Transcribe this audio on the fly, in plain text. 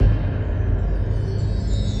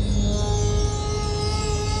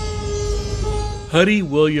Huddy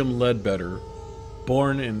William Ledbetter,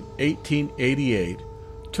 born in 1888,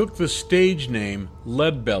 took the stage name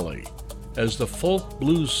Leadbelly as the folk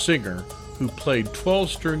blues singer who played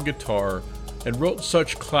 12-string guitar and wrote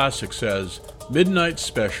such classics as Midnight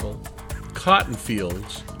Special, Cotton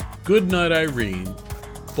Fields, Goodnight Irene,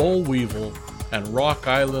 Boll Weevil, and Rock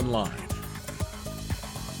Island Line.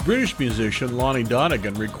 British musician Lonnie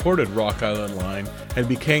Donegan recorded Rock Island Line and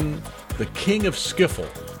became the king of skiffle,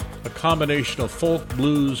 a combination of folk,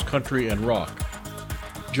 blues, country, and rock.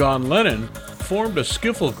 John Lennon formed a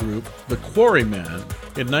skiffle group, the Quarrymen,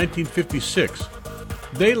 in 1956.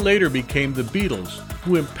 They later became the Beatles,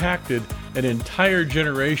 who impacted an entire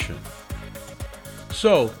generation.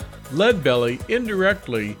 So, Leadbelly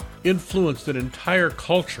indirectly influenced an entire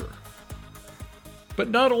culture.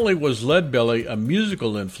 But not only was Leadbelly a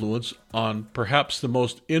musical influence on perhaps the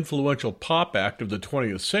most influential pop act of the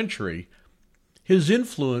 20th century, his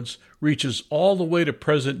influence reaches all the way to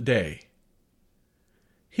present day.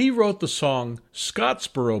 He wrote the song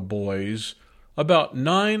Scottsboro Boys about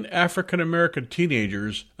 9 African-American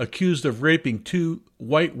teenagers accused of raping 2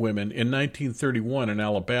 white women in 1931 in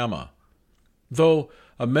Alabama. Though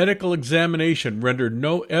a medical examination rendered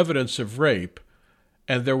no evidence of rape,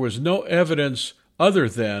 and there was no evidence other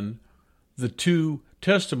than the 2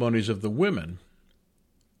 testimonies of the women,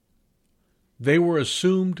 they were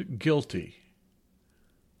assumed guilty.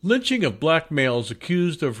 Lynching of black males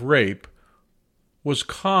accused of rape was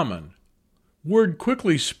common. Word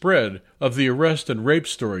quickly spread of the arrest and rape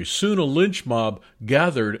story. Soon a lynch mob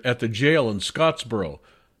gathered at the jail in Scottsboro,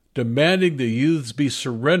 demanding the youths be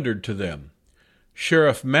surrendered to them.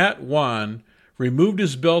 Sheriff Matt Wan removed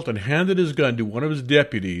his belt and handed his gun to one of his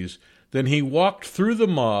deputies. Then he walked through the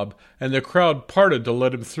mob, and the crowd parted to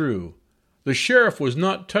let him through. The sheriff was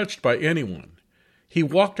not touched by anyone. He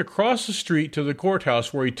walked across the street to the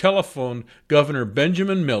courthouse, where he telephoned Governor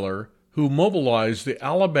Benjamin Miller, who mobilized the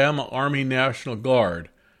Alabama Army National Guard,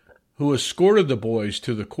 who escorted the boys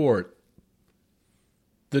to the court.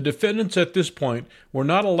 The defendants at this point were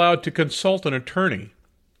not allowed to consult an attorney.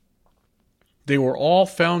 They were all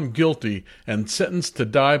found guilty and sentenced to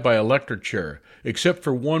die by electric chair, except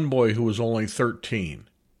for one boy who was only 13.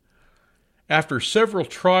 After several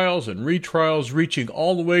trials and retrials reaching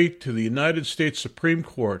all the way to the United States Supreme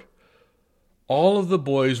Court, all of the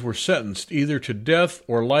boys were sentenced either to death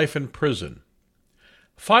or life in prison.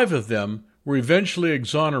 5 of them were eventually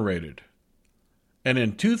exonerated. And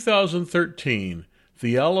in 2013,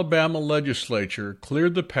 the Alabama legislature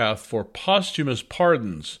cleared the path for posthumous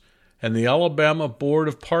pardons, and the Alabama Board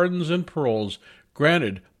of Pardons and Paroles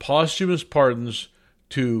granted posthumous pardons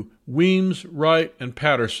to Weems, Wright, and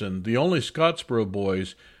Patterson, the only Scottsboro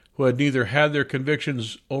boys who had neither had their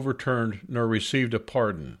convictions overturned nor received a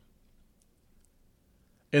pardon.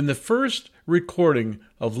 In the first recording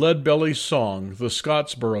of Leadbelly's song, The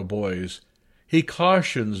Scottsboro Boys, he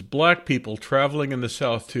cautions black people traveling in the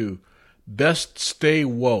South to best stay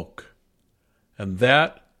woke. And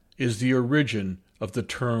that is the origin of the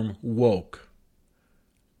term woke.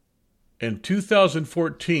 In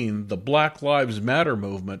 2014, the Black Lives Matter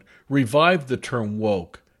movement revived the term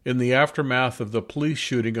woke in the aftermath of the police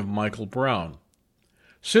shooting of Michael Brown.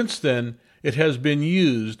 Since then, it has been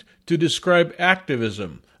used to describe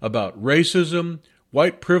activism about racism,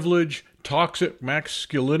 white privilege, toxic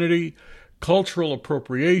masculinity, cultural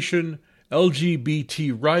appropriation,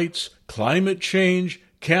 LGBT rights, climate change,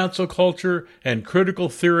 cancel culture, and critical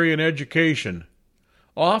theory in education,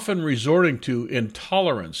 often resorting to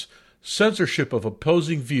intolerance, censorship of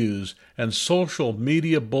opposing views, and social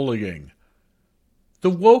media bullying. The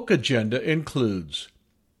woke agenda includes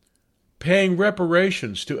paying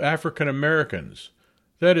reparations to African Americans,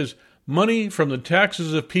 that is, money from the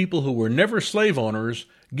taxes of people who were never slave owners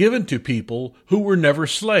given to people who were never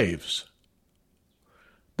slaves.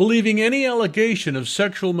 Believing any allegation of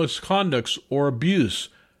sexual misconduct or abuse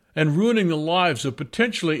and ruining the lives of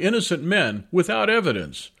potentially innocent men without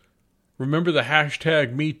evidence. Remember the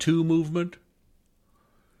 #MeToo movement?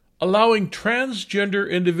 Allowing transgender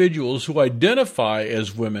individuals who identify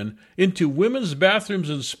as women into women's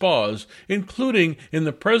bathrooms and spas, including in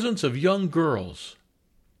the presence of young girls.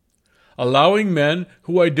 Allowing men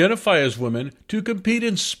who identify as women to compete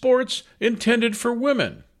in sports intended for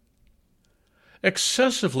women.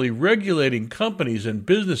 Excessively regulating companies and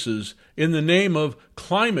businesses in the name of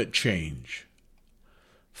climate change.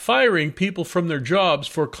 Firing people from their jobs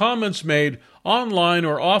for comments made online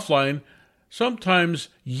or offline, sometimes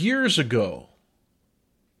years ago.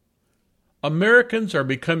 Americans are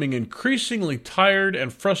becoming increasingly tired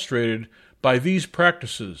and frustrated by these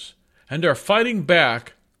practices and are fighting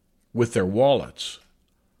back with their wallets.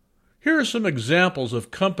 Here are some examples of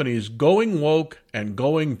companies going woke and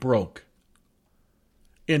going broke.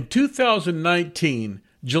 In 2019,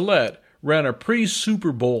 Gillette ran a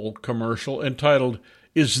pre-Super Bowl commercial entitled,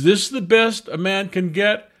 "Is This the Best a Man Can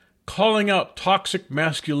Get?" calling out toxic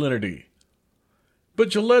masculinity. But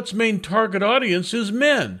Gillette's main target audience is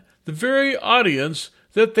men, the very audience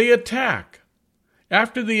that they attack.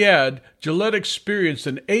 After the ad, Gillette experienced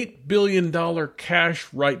an $8 billion cash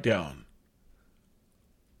write-down.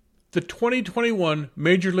 The 2021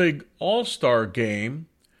 Major League All-Star Game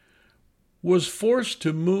was forced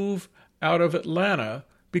to move out of Atlanta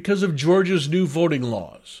because of Georgia's new voting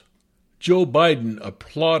laws. Joe Biden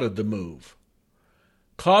applauded the move.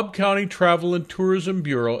 Cobb County Travel and Tourism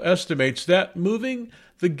Bureau estimates that moving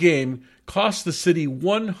the game cost the city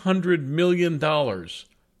 $100 million,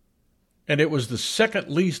 and it was the second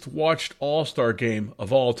least watched All-Star game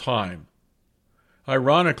of all time.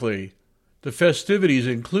 Ironically, the festivities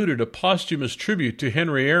included a posthumous tribute to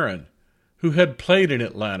Henry Aaron, who had played in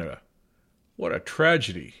Atlanta. What a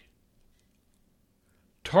tragedy.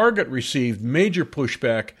 Target received major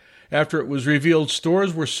pushback after it was revealed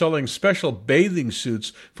stores were selling special bathing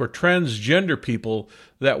suits for transgender people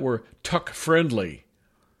that were tuck-friendly,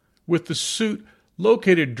 with the suit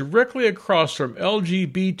located directly across from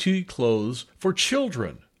LGBT clothes for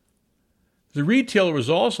children. The retailer was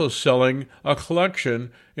also selling a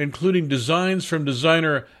collection including designs from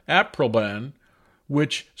designer April,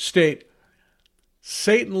 which state,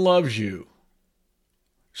 "Satan loves you,"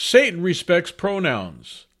 "Satan respects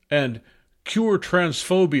pronouns," and "Cure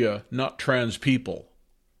transphobia, not trans people."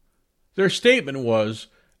 Their statement was,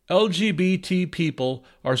 LGBT people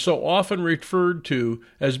are so often referred to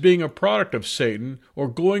as being a product of Satan or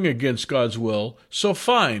going against God's will, so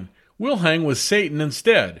fine, we'll hang with Satan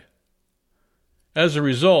instead. As a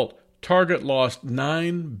result, Target lost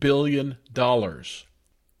 $9 billion.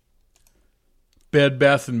 Bed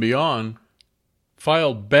Bath & Beyond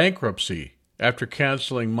filed bankruptcy after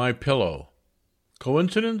canceling MyPillow.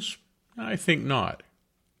 Coincidence? I think not.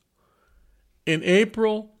 In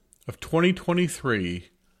April of 2023,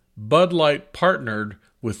 Bud Light partnered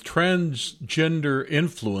with transgender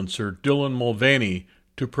influencer Dylan Mulvaney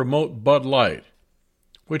to promote Bud Light,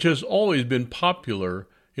 which has always been popular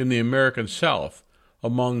in the American South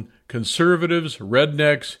among conservatives,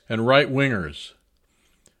 rednecks, and right-wingers.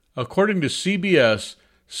 According to CBS,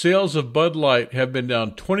 sales of Bud Light have been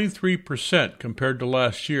down 23% compared to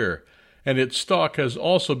last year, and its stock has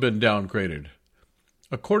also been downgraded.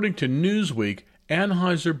 According to Newsweek,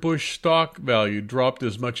 Anheuser-Busch stock value dropped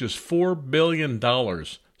as much as $4 billion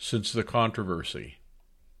since the controversy.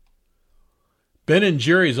 Ben &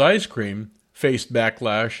 Jerry's ice cream faced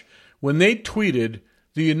backlash when they tweeted,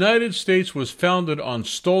 "The United States was founded on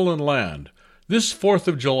stolen land. This 4th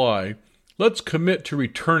of July, let's commit to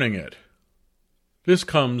returning it." This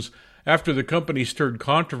comes after the company stirred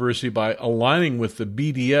controversy by aligning with the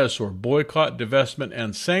BDS, or Boycott, Divestment,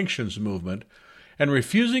 and Sanctions movement, and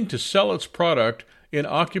refusing to sell its product in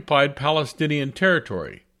occupied Palestinian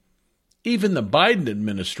territory. Even the Biden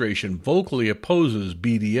administration vocally opposes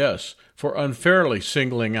BDS for unfairly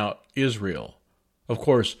singling out Israel. Of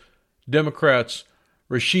course, Democrats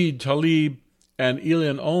Rashid Tlaib and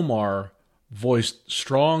Ilhan Omar voiced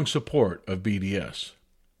strong support of BDS.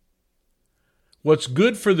 What's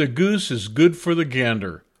good for the goose is good for the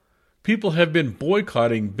gander. People have been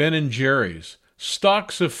boycotting Ben & Jerry's.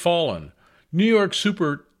 Stocks have fallen. New York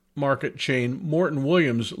supermarket chain Morton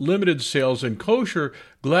Williams limited sales and kosher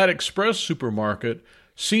Glad Express supermarket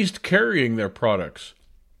ceased carrying their products.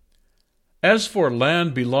 As for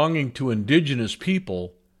land belonging to indigenous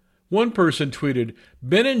people, one person tweeted,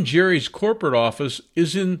 "Ben & Jerry's corporate office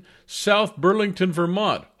is in South Burlington,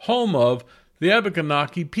 Vermont, home of the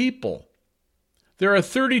Abenaki people. There are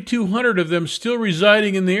 3,200 of them still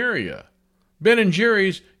residing in the area. Ben &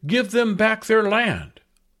 Jerry's, give them back their land."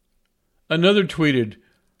 Another tweeted,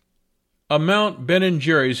 "Amount Ben &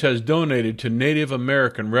 Jerry's has donated to Native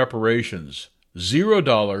American reparations.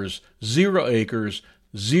 $0, 0 acres,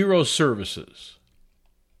 0 services."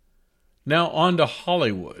 Now on to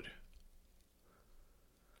Hollywood.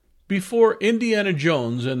 Before Indiana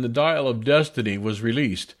Jones and the Dial of Destiny was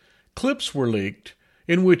released, clips were leaked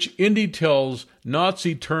in which Indy tells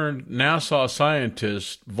Nazi-turned-NASA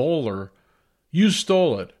scientist Voller, "You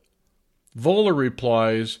stole it." Voller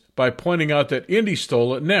replies by pointing out that Indy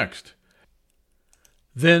stole it next.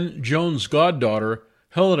 Then Jones' goddaughter,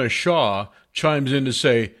 Helena Shaw, chimes in to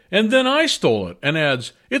say, "And then I stole it," and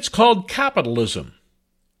adds, "It's called capitalism."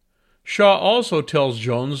 Shaw also tells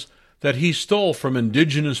Jones that he stole from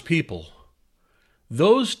indigenous people.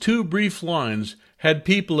 Those two brief lines had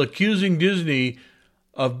people accusing Disney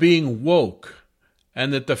of being woke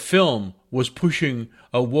and that the film was pushing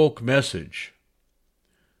a woke message.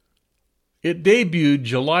 It debuted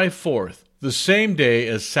July 4th, the same day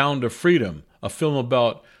as Sound of Freedom, a film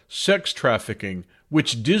about sex trafficking,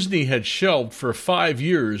 which Disney had shelved for 5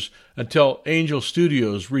 years until Angel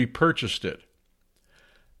Studios repurchased it.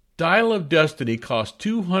 Dial of Destiny cost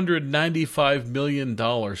 $295 million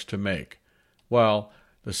to make, while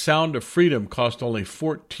The Sound of Freedom cost only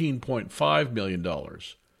 $14.5 million.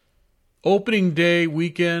 Opening day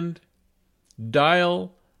weekend,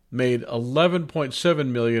 Dial made $11.7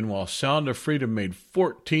 million, while Sound of Freedom made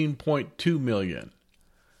 $14.2 million.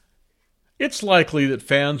 It's likely that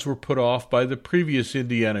fans were put off by the previous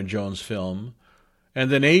Indiana Jones film,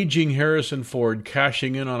 and an aging Harrison Ford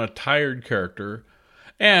cashing in on a tired character,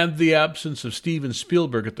 and the absence of Steven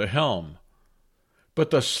Spielberg at the helm.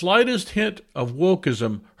 But the slightest hint of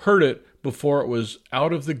wokeism hurt it before it was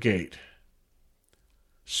out of the gate.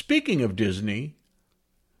 Speaking of Disney,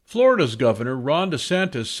 Florida's governor, Ron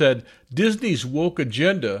DeSantis, said Disney's woke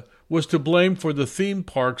agenda was to blame for the theme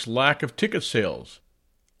park's lack of ticket sales.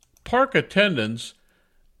 Park attendance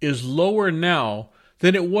is lower now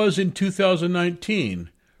than it was in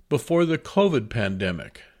 2019, before the COVID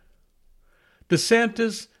pandemic.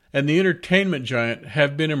 DeSantis and the entertainment giant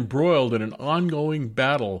have been embroiled in an ongoing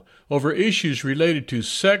battle over issues related to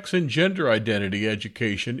sex and gender identity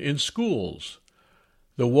education in schools.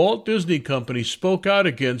 The Walt Disney Company spoke out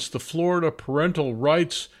against the Florida Parental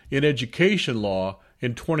Rights in Education law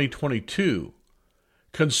in 2022.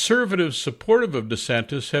 Conservatives supportive of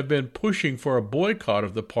DeSantis have been pushing for a boycott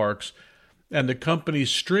of the parks and the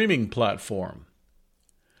company's streaming platform.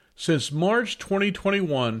 Since March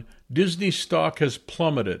 2021, Disney stock has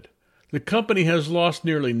plummeted. The company has lost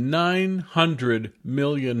nearly $900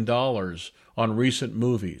 million on recent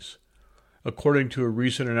movies, according to a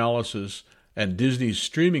recent analysis, and Disney's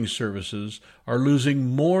streaming services are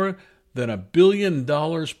losing more than $1 billion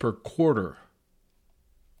per quarter.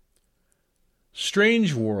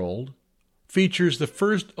 Strange World features the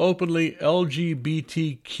first openly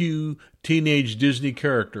LGBTQ teenage Disney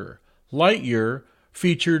character. Lightyear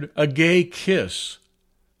featured a gay kiss.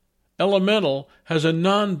 Elemental has a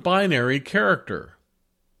non-binary character.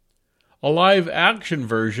 A live-action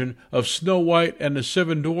version of Snow White and the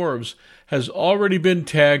Seven Dwarfs has already been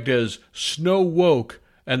tagged as Snow Woke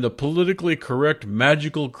and the politically correct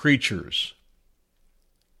magical creatures.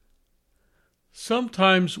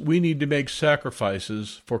 Sometimes we need to make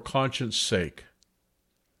sacrifices for conscience sake.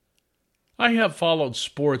 I have followed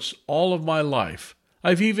sports all of my life.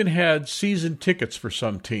 I've even had season tickets for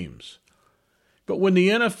some teams. But when the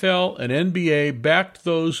NFL and NBA backed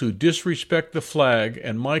those who disrespect the flag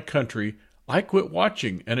and my country, I quit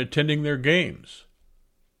watching and attending their games.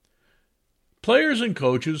 Players and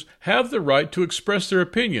coaches have the right to express their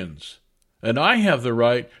opinions, and I have the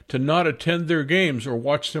right to not attend their games or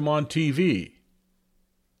watch them on TV.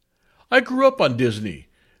 I grew up on Disney,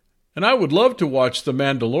 and I would love to watch The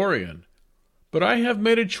Mandalorian, but I have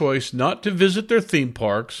made a choice not to visit their theme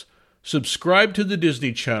parks, subscribe to the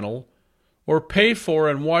Disney Channel, or pay for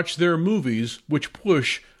and watch their movies which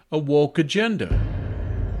push a woke agenda.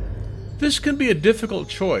 This can be a difficult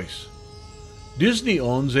choice. Disney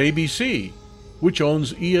owns ABC, which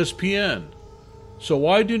owns ESPN, so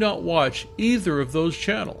I do not watch either of those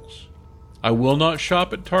channels. I will not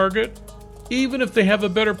shop at Target, even if they have a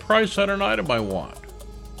better price on an item I want.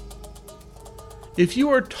 If you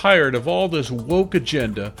are tired of all this woke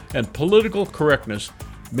agenda and political correctness,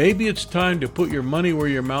 maybe it's time to put your money where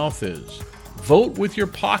your mouth is. Vote with your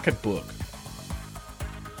pocketbook.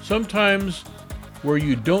 Sometimes where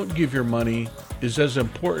you don't give your money is as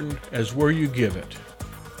important as where you give it.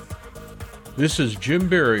 This is Jim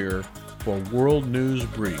Barrier for World News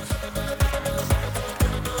Brief.